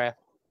 for this draft.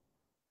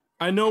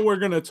 I know we're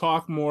going to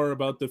talk more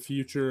about the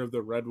future of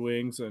the Red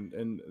Wings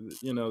and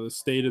you know, the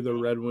state of the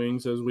Red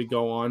Wings as we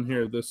go on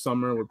here this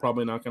summer. We're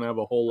probably not going to have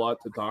a whole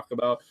lot to talk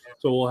about,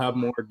 so we'll have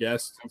more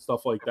guests and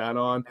stuff like that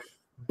on.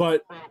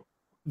 But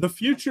the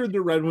future of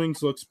the Red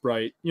Wings looks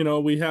bright. You know,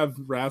 we have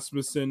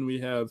Rasmussen, we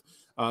have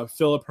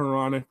Philip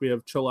Hronek, we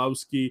have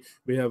Cholowski,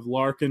 we have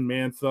Larkin,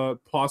 Mantha,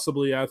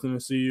 possibly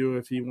Athanasiou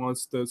if he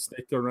wants to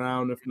stick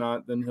around. If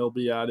not, then he'll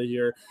be out of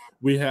here.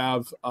 We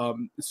have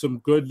some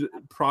good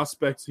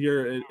prospects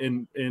here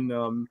in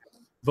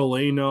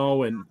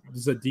Veleno and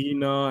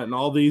Zadina and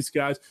all these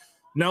guys.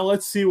 Now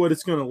let's see what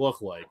it's going to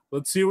look like.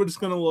 Let's see what it's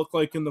going to look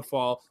like in the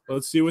fall.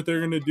 Let's see what they're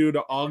going to do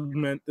to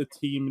augment the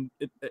team,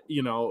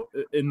 you know,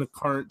 in the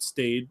current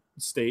state.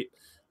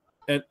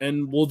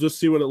 And we'll just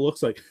see what it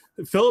looks like.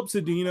 Philip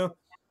Zadina,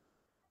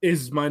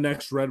 is my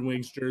next Red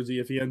Wings jersey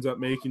if he ends up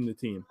making the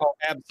team. Oh,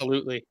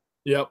 absolutely.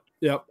 Yep.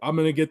 I'm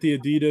gonna get the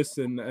Adidas,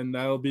 and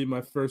that'll be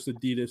my first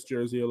Adidas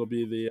jersey. It'll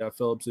be the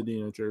Philip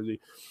Zadina jersey.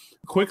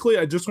 Quickly,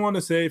 I just want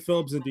to say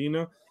Philip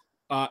Zadina,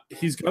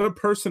 he's got a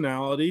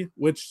personality,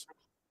 which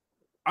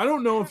I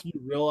don't know if you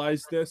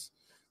realize this,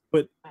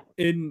 but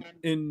in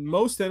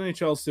most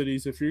NHL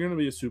cities, if you're gonna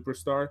be a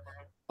superstar,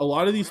 a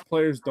lot of these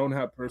players don't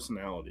have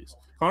personalities.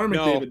 Connor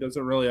McDavid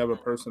doesn't really have a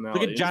personality.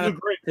 Look at Jonathan He's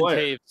a great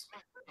player.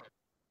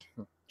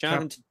 Taves.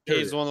 Jonathan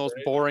Taves is one of the most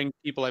boring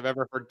people I've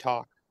ever heard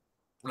talk.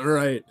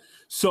 Right.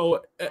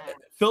 So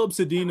Philip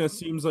Zadina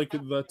seems like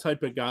the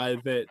type of guy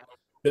that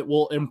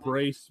will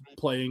embrace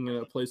playing in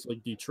a place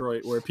like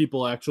Detroit where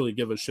people actually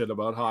give a shit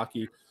about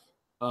hockey.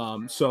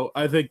 So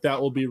I think that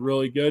will be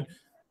really good.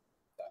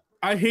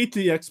 I hate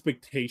the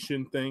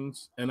expectation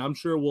things, and I'm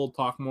sure we'll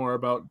talk more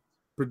about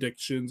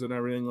predictions and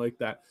everything like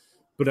that.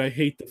 But I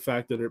hate the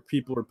fact that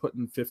people are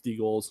putting 50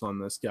 goals on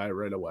this guy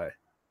right away.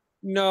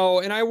 No,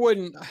 and I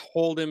wouldn't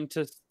hold him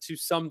to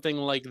something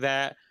like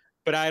that,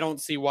 but I don't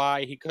see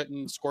why he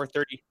couldn't score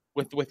 30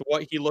 with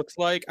what he looks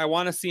like. I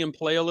want to see him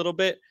play a little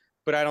bit,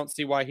 but I don't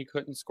see why he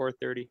couldn't score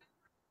 30.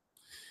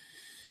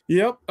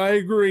 Yep, I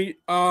agree.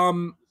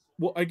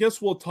 Well, I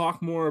guess we'll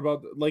talk more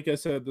about, like I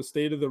said, the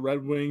state of the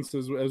Red Wings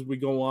as we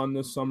go on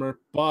this summer.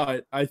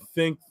 But I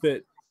think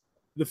that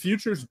the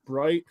future's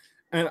bright,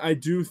 and I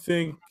do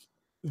think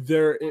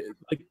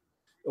like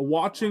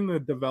watching the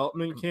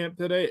development camp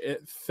today,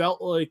 it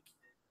felt like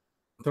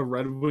the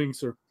Red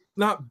Wings are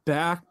not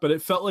back, but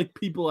it felt like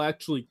people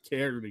actually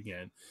cared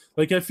again.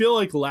 Like I feel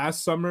like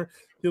last summer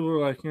people were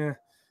like,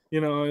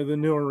 the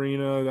new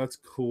arena, that's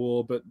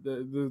cool, but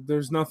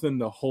there's nothing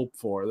to hope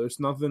for. There's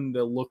nothing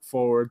to look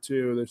forward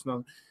to. There's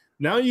nothing.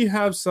 Now you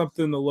have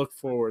something to look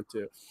forward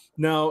to.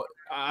 Now,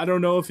 I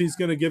don't know if he's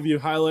going to give you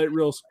highlight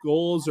reel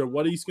goals or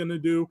what he's going to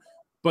do,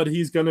 but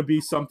he's going to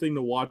be something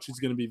to watch. He's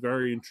going to be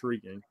very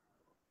intriguing.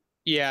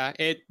 Yeah,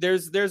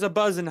 there's a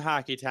buzz in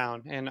Hockey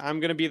Town, and I'm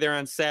going to be there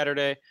on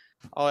Saturday.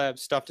 I'll have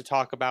stuff to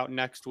talk about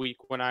next week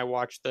when I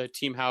watch the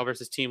Team Howe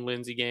versus Team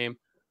Lindsay game.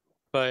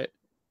 But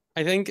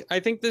I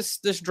think this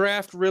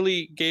draft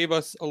really gave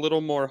us a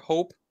little more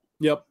hope.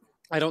 Yep.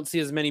 I don't see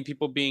as many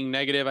people being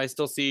negative. I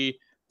still see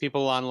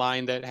people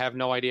online that have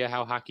no idea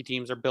how hockey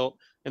teams are built,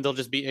 and they'll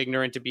just be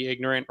ignorant to be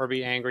ignorant or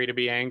be angry to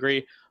be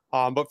angry.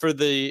 But for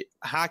the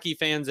hockey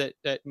fans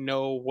that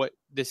know what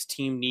this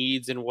team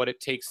needs and what it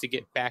takes to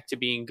get back to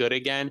being good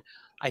again,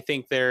 I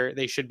think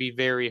they should be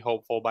very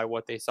hopeful by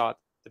what they saw at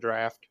the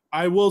draft.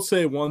 I will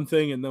say one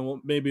thing, and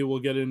then maybe we'll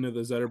get into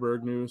the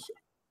Zetterberg news.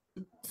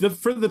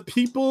 For the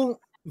people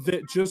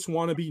that just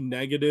want to be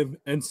negative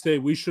and say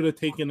we should have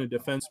taken a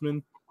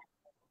defenseman,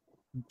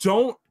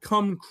 don't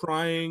come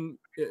crying.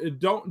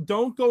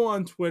 Don't go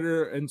on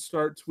Twitter and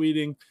start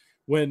tweeting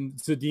when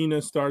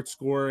Zadina starts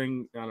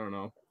scoring, I don't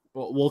know,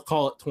 we'll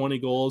call it 20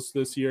 goals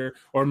this year,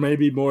 or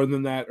maybe more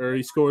than that, or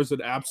he scores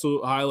an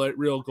absolute highlight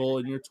reel goal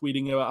and you're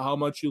tweeting about how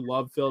much you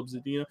love Philip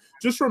Zadina.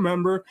 Just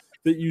remember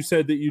that you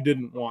said that you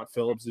didn't want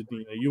Philip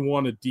Zadina. You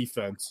wanted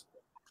defense.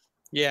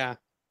 Yeah.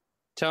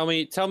 Tell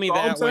me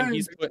that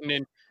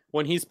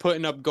when he's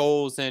putting up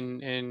goals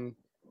and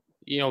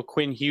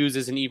Quinn Hughes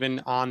isn't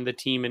even on the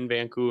team in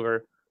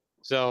Vancouver.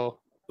 So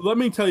let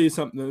me tell you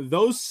something.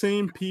 Those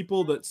same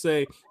people that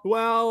say,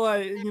 well,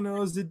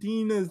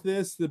 Zadina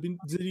this,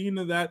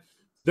 Zadina that,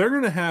 they're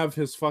going to have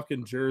his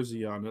fucking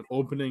jersey on at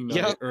opening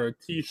night or a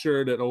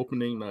T-shirt at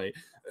opening night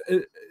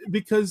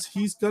because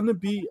he's going to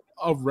be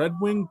a Red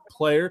Wing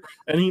player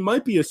and he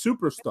might be a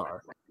superstar.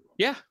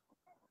 Yeah.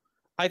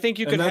 I think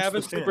you could have a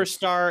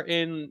superstar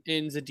in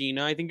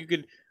Zadina. I think you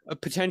could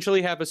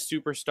potentially have a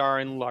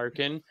superstar in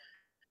Larkin.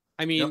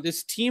 I mean,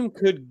 This team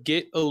could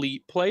get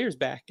elite players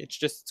back.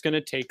 It's going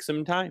to take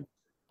some time.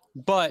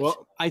 But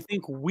I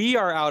think we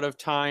are out of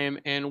time,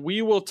 and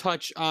we will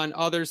touch on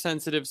other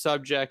sensitive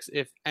subjects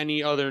if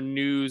any other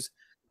news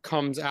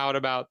comes out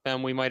about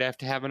them. We might have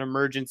to have an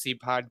emergency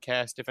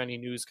podcast if any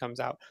news comes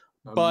out.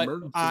 But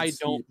I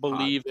don't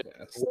believe it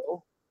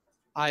will.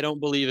 I don't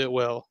believe it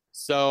will.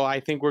 So I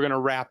think we're going to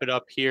wrap it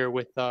up here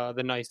with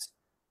the nice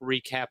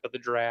recap of the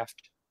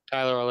draft.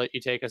 Tyler, I'll let you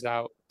take us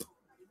out.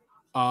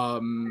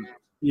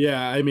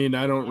 Yeah, I mean,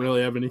 I don't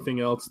really have anything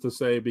else to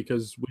say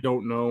because we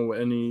don't know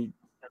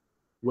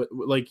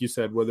like you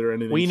said, whether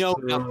anything's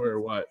true nothing. Or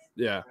what.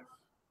 Yeah,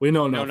 we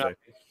know nothing.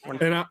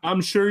 And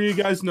I'm sure you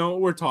guys know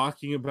what we're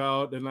talking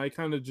about, and I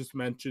kind of just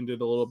mentioned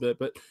it a little bit,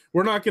 but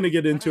we're not going to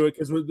get into it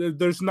because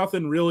there's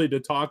nothing really to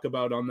talk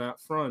about on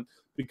that front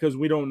because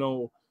we don't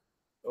know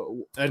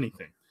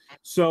anything.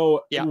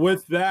 So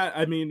with that,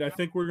 I mean, I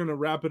think we're going to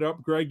wrap it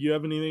up. Greg, you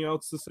have anything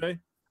else to say?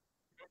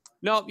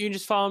 No, you can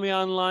just follow me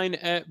online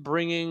at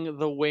Bringing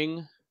the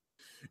Wing.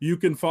 You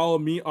can follow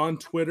me on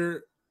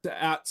Twitter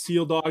at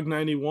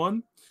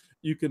SealDog91.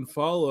 You can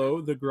follow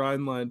the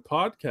Grindline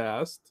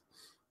Podcast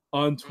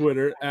on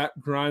Twitter at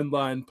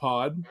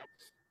GrindlinePod.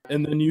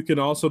 And then you can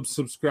also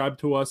subscribe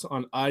to us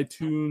on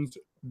iTunes,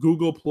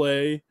 Google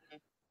Play,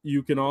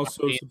 You can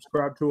also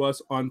subscribe to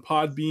us on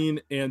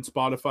Podbean and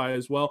Spotify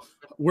as well.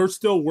 We're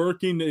still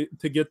working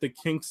to get the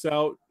kinks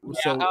out. Yeah,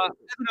 so an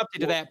update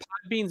to that.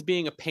 Podbean's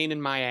being a pain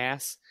in my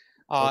ass,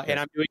 Okay. and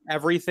I'm doing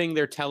everything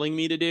they're telling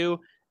me to do.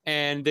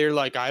 And they're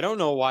like, I don't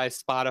know why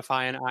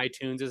Spotify and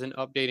iTunes isn't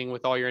updating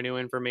with all your new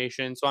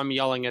information. So I'm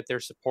yelling at their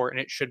support, and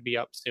it should be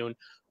up soon.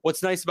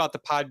 What's nice about the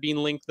Podbean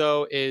link,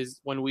 though, is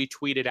when we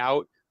tweet it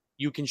out,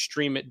 you can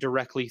stream it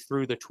directly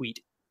through the tweet.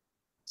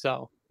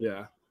 So,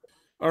 yeah.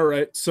 All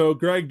right. So,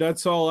 Greg,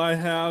 that's all I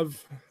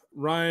have.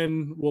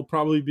 Ryan will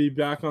probably be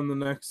back on the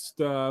next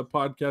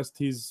podcast.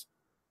 He's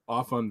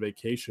off on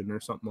vacation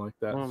or something like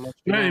that.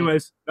 But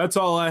anyways, that's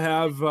all I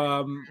have.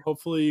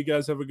 Hopefully you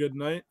guys have a good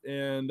night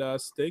and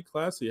stay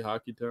classy,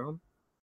 Hockey Town.